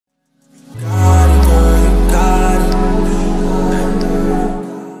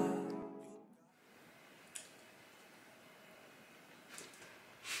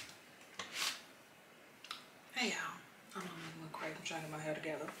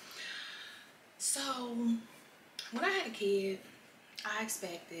So when I had a kid, I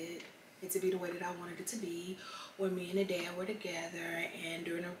expected it to be the way that I wanted it to be, where me and the dad were together, and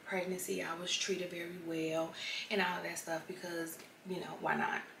during the pregnancy I was treated very well and all of that stuff, because, you know, why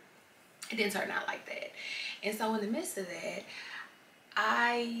not? It didn't turn out like that. And so in the midst of that,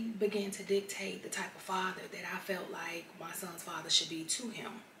 I began to dictate the type of father that I felt like my son's father should be to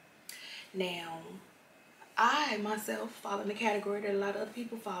him. Now, I myself fall in the category that a lot of other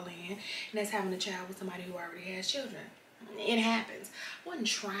people fall in, and that's having a child with somebody who already has children. It happens. I wasn't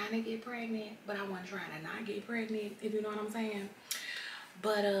trying to get pregnant, but I wasn't trying to not get pregnant, if you know what I'm saying.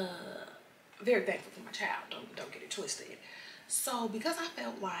 But very thankful for my child. Don't get it twisted. So because I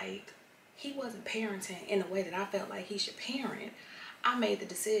felt like he wasn't parenting in the way that I felt like he should parent, I made the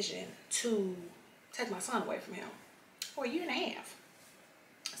decision to take my son away from him for a year and a half.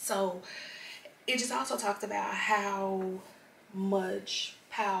 So it just also talks about how much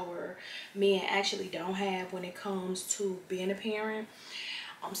power men actually don't have when it comes to being a parent.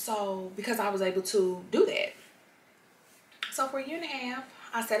 So because I was able to do that. So for a year and a half,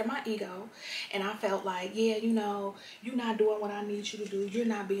 I set in my ego, and I felt like, yeah, you know, you're not doing what I need you to do. You're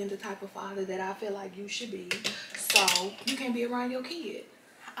not being the type of father that I feel like you should be. So you can't be around your kid.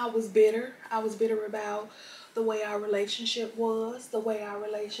 I was bitter. I was bitter about the way our relationship was, the way our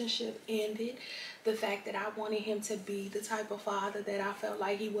relationship ended, the fact that I wanted him to be the type of father that I felt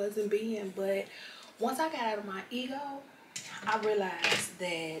like he wasn't being. But once I got out of my ego, I realized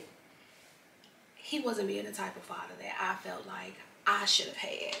that he wasn't being the type of father that I felt like I should have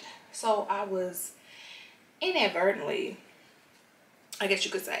had. So I was inadvertently, I guess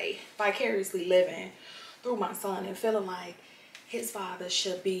you could say, vicariously living through my son and feeling like his father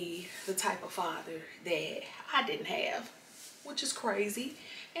should be the type of father that I didn't have, which is crazy.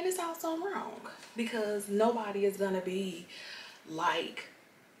 And it's also wrong, because nobody is going to be like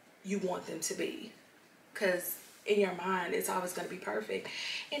you want them to be, because in your mind it's always going to be perfect,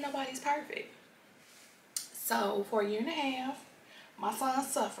 and nobody's perfect. So for a year and a half, my son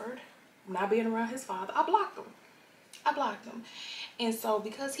suffered not being around his father. I blocked him. And so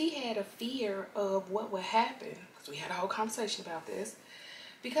because he had a fear of what would happen, because we had a whole conversation about this,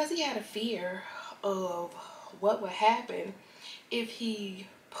 because he had a fear of what would happen if he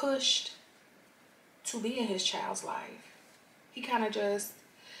pushed to be in his child's life, he kind of just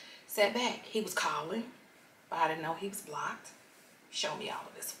sat back. He was calling, but I didn't know he was blocked. Show me all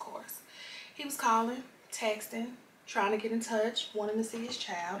of this, of course. He was calling, texting, trying to get in touch, wanting to see his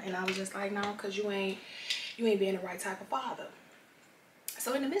child, and I was just like, no, because you ain't being the right type of father.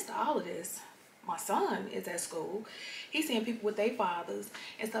 So in the midst of all of this, my son is at school. He's seeing people with their fathers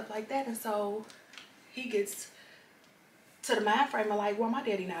and stuff like that, and so he gets to the mind frame of like, well, my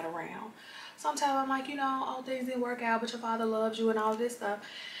daddy not around. So I'm telling him, like, you know, all things didn't work out, but your father loves you and all this stuff.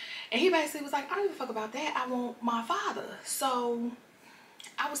 And he basically was like, I don't give a fuck about that. I want my father. So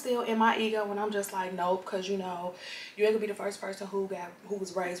I was still in my ego, and I'm just like, nope, because you know, you ain't gonna be the first person who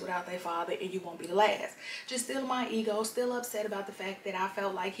was raised without their father, and you won't be the last. Just still in my ego, still upset about the fact that I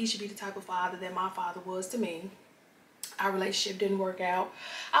felt like he should be the type of father that my father was to me. Our relationship didn't work out.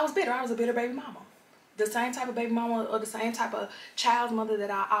 I was bitter. I was a bitter baby mama. The same type of baby mama, or the same type of child's mother that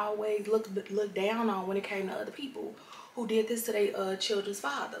I always looked down on when it came to other people who did this to their children's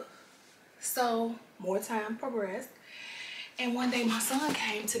father. So more time progressed, and one day my son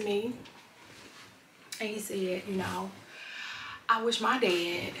came to me and he said, you know, I wish my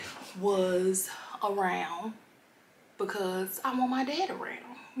dad was around because I want my dad around,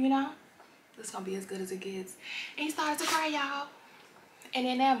 you know? It's gonna be as good as it gets. And he started to cry, y'all. And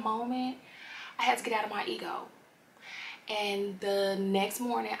in that moment, I had to get out of my ego. And the next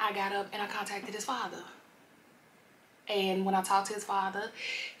morning, I got up and I contacted his father. And when I talked to his father,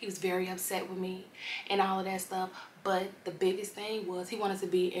 he was very upset with me and all of that stuff. But the biggest thing was he wanted to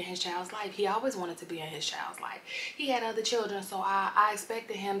be in his child's life. He always wanted to be in his child's life. He had other children, so I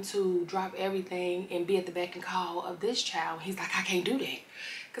expected him to drop everything and be at the beck and call of this child. He's like, I can't do that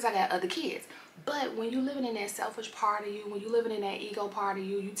because I got other kids. But when you're living in that selfish part of you, when you're living in that ego part of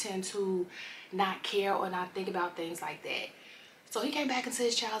you, you tend to not care or not think about things like that. So he came back into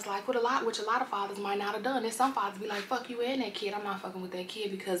his child's life with which a lot of fathers might not have done. And some fathers be like, fuck you and that kid. I'm not fucking with that kid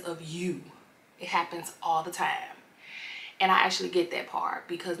because of you. It happens all the time. And I actually get that part,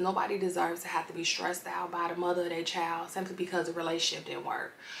 because nobody deserves to have to be stressed out by the mother of their child simply because the relationship didn't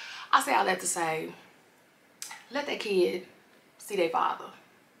work. I say all that to say, let that kid see their father.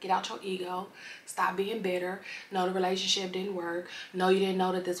 Get out your ego. Stop being bitter. No, the relationship didn't work. No, you didn't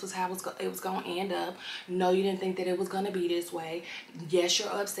know that this was how it was going to end up. No, you didn't think that it was going to be this way. Yes, you're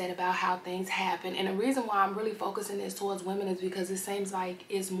upset about how things happen. And the reason why I'm really focusing this towards women is because it seems like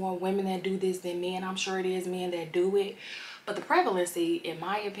it's more women that do this than men. I'm sure it is men that do it. But the prevalency, in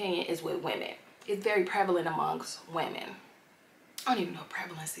my opinion, is with women. It's very prevalent amongst women. I don't even know if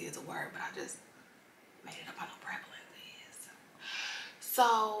prevalency is a word, but I just made it up. I know prevalence is.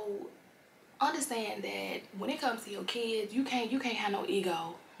 So understand that when it comes to your kids, you can't have no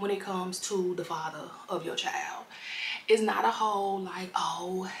ego when it comes to the father of your child. It's not a whole like,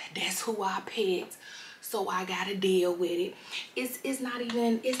 oh, that's who I picked, so I gotta deal with it. It's not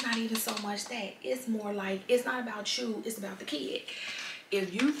even so much that. It's more like, it's not about you, it's about the kid.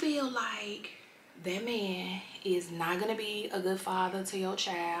 If you feel like that man is not gonna be a good father to your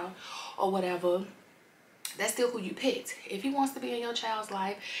child or whatever, that's still who you picked. If he wants to be in your child's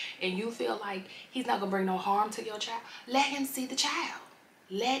life and you feel like he's not gonna bring no harm to your child, let him see the child.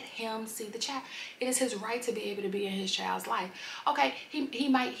 Let him see the child. It is his right to be able to be in his child's life. Okay, he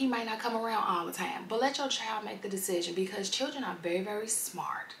might not come around all the time, but let your child make the decision, because children are very, very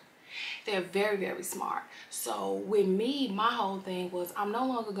smart. They're very, very smart. So with me, my whole thing was, I'm no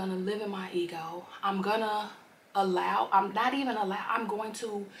longer gonna live in my ego. I'm going to allow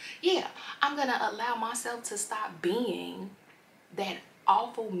myself to stop being that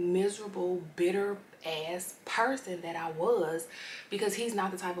awful, miserable, bitter ass person that I was, because he's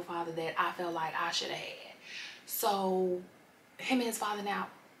not the type of father that I felt like I should have had. So him and his father now,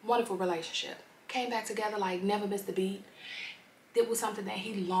 wonderful relationship. Came back together like never missed a beat. It was something that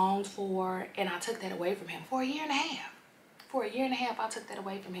he longed for, and I took that away from him for a year and a half. For a year and a half, I took that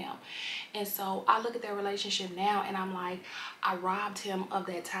away from him. And so I look at their relationship now and I'm like, I robbed him of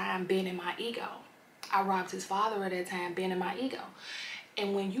that time being in my ego. I robbed his father of that time being in my ego.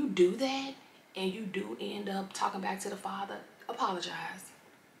 And when you do that and you do end up talking back to the father, apologize.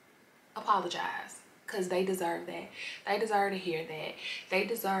 Apologize. Because they deserve that. They deserve to hear that. They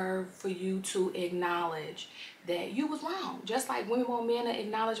deserve for you to acknowledge that you was wrong. Just like women want men to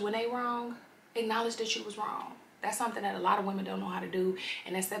acknowledge when they wrong, acknowledge that you was wrong. That's something that a lot of women don't know how to do,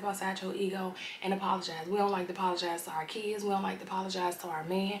 and then step outside your ego and apologize. We don't like to apologize to our kids. We don't like to apologize to our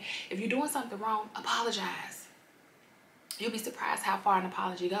man. If you're doing something wrong, apologize. You'll be surprised how far an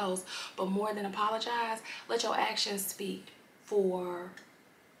apology goes. But more than apologize, let your actions speak for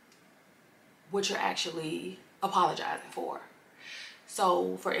what you're actually apologizing for.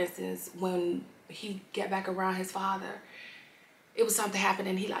 So, for instance, when he got back around his father, it was something happened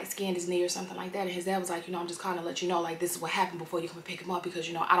and he like skinned his knee or something like that, and his dad was like, you know, I'm just kind of let you know, like, this is what happened before you come and pick him up, because,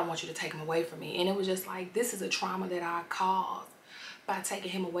 you know, I don't want you to take him away from me. And it was just like, this is a trauma that I caused by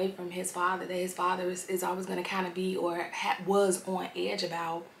taking him away from his father, that his father is always going to kind of be or was on edge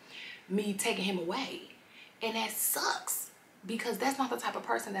about me taking him away. And that sucks, because that's not the type of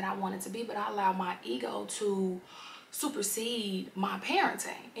person that I wanted to be, but I allowed my ego to supersede my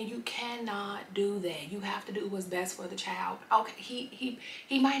parenting, and you cannot do that. You have to do what's best for the child. Okay,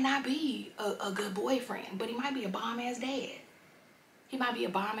 he might not be a good boyfriend, but he might be a bomb-ass dad. He might be a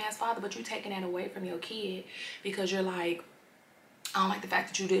bomb-ass father, but you're taking that away from your kid because you're like, I don't like the fact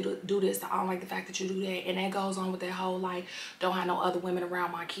that you do this. I don't like the fact that you do that. And that goes on with that whole, like, don't have no other women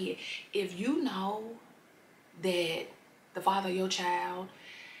around my kid. If you know that the father of your child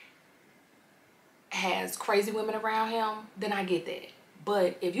has crazy women around him, then I get that.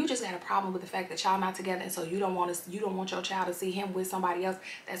 But if you just got a problem with the fact that y'all not together, and so you don't want your child to see him with somebody else,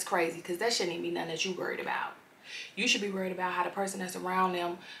 that's crazy, because that shouldn't even be nothing that you worried about. You should be worried about how the person that's around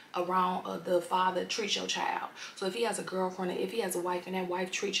them, the father, treats your child. So if he has a girlfriend, if he has a wife, and that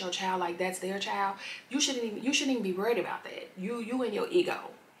wife treats your child like that's their child, you shouldn't even be worried about that. You and your ego,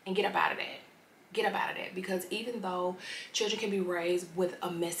 and get up out of that. Get up out of that, because even though children can be raised with a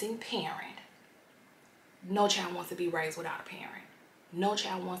missing parent, no child wants to be raised without a parent. No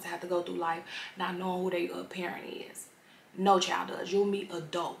child wants to have to go through life not knowing who their parent is. No child does. You'll meet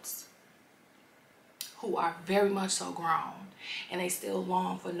adults who are very much so grown, and they still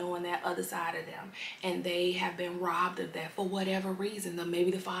long for knowing that other side of them, and they have been robbed of that for whatever reason. Maybe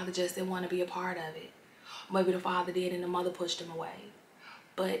the father just didn't want to be a part of it. Maybe the father did and the mother pushed him away.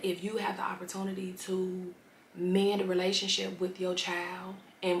 But if you have the opportunity to mend a relationship with your child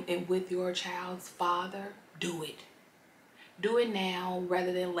and with your child's father, do it. Do it now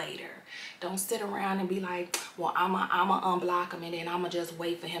rather than later. Don't sit around and be like, well, I'ma unblock him and then I'ma just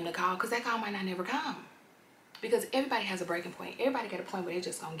wait for him to call, because that call might not never come. Because everybody has a breaking point. Everybody got a point where they're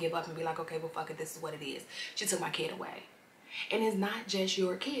just gonna give up and be like, okay, well, fuck it, this is what it is. She took my kid away. And it's not just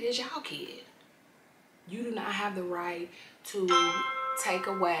your kid, it's y'all kid. You do not have the right to take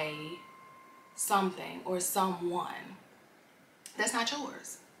away something or someone that's not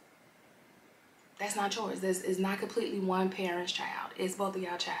yours. That's not yours. This is not completely one parent's child. It's both of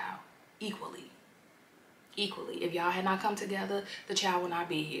y'all child equally. Equally. If y'all had not come together, the child will not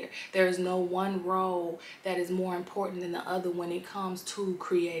be here. There is no one role that is more important than the other when it comes to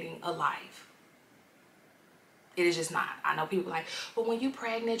creating a life. It is just not. I know people like, but when you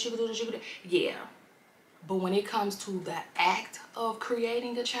pregnant, you can do this, you can do. Yeah. But when it comes to the act of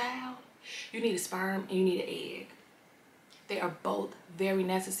creating a child, you need a sperm and you need an egg. They are both very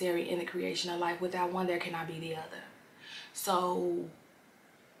necessary in the creation of life. Without one, there cannot be the other. So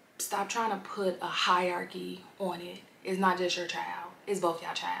stop trying to put a hierarchy on it. It's not just your child. It's both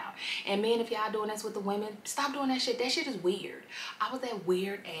y'all child. And men, if y'all doing this with the women, stop doing that shit. That shit is weird. I was that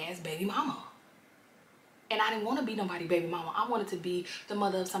weird ass baby mama. And I didn't want to be nobody baby mama. I wanted to be the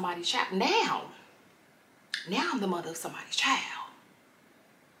mother of somebody's child. Now I'm the mother of somebody's child.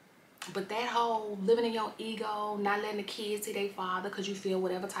 But that whole living in your ego, not letting the kids see their father because you feel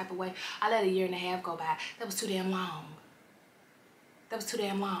whatever type of way, I let 1.5 years go by. That was too damn long. That was too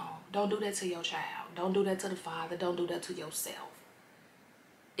damn long. Don't do that to your child. Don't do that to the father. Don't do that to yourself.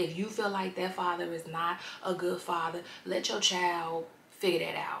 If you feel like that father is not a good father, let your child figure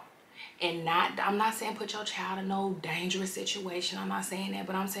that out. And I'm not saying put your child in no dangerous situation. I'm not saying that,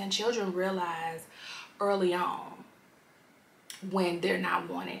 but I'm saying children realize early on when they're not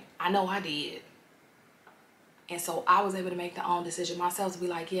wanted. I know I did. And so I was able to make the own decision myself to be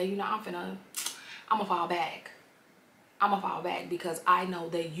like, yeah, you know, I'm gonna fall back. I'm gonna fall back because I know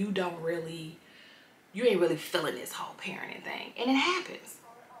that you ain't really feeling this whole parenting thing. And it happens.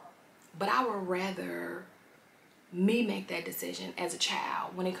 But I would rather me make that decision as a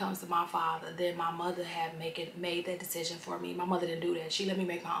child when it comes to my father than my mother have made that decision for me. My mother didn't do that. She let me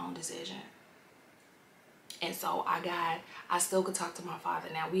make my own decision. And so I still could talk to my father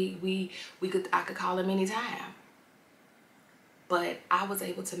now. I could call him anytime. But I was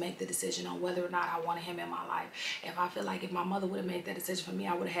able to make the decision on whether or not I wanted him in my life. If I feel like if my mother would have made that decision for me,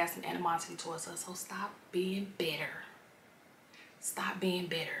 I would have had some animosity towards her. So stop being bitter. Stop being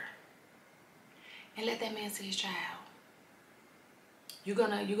bitter. And let that man see his child. You're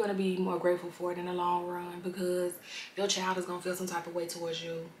gonna be more grateful for it in the long run because your child is gonna feel some type of way towards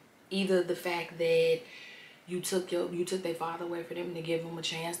you. Either the fact that you took their father away for them to give them a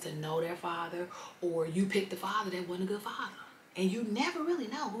chance to know their father, or you picked the father that wasn't a good father. And you never really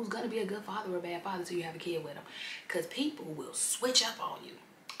know who's gonna be a good father or a bad father until you have a kid with them. Because people will switch up on you.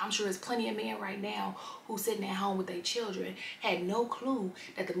 I'm sure there's plenty of men right now who sitting at home with their children had no clue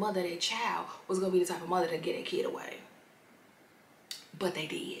that the mother of their child was gonna be the type of mother to get a kid away. But they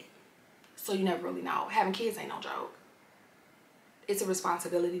did. So you never really know. Having kids ain't no joke. It's a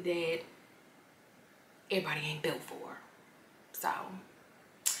responsibility that everybody ain't built for. So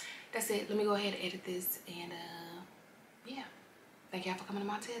that's it. Let me go ahead and edit this and yeah. Thank y'all for coming to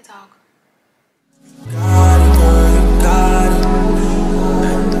my TED Talk.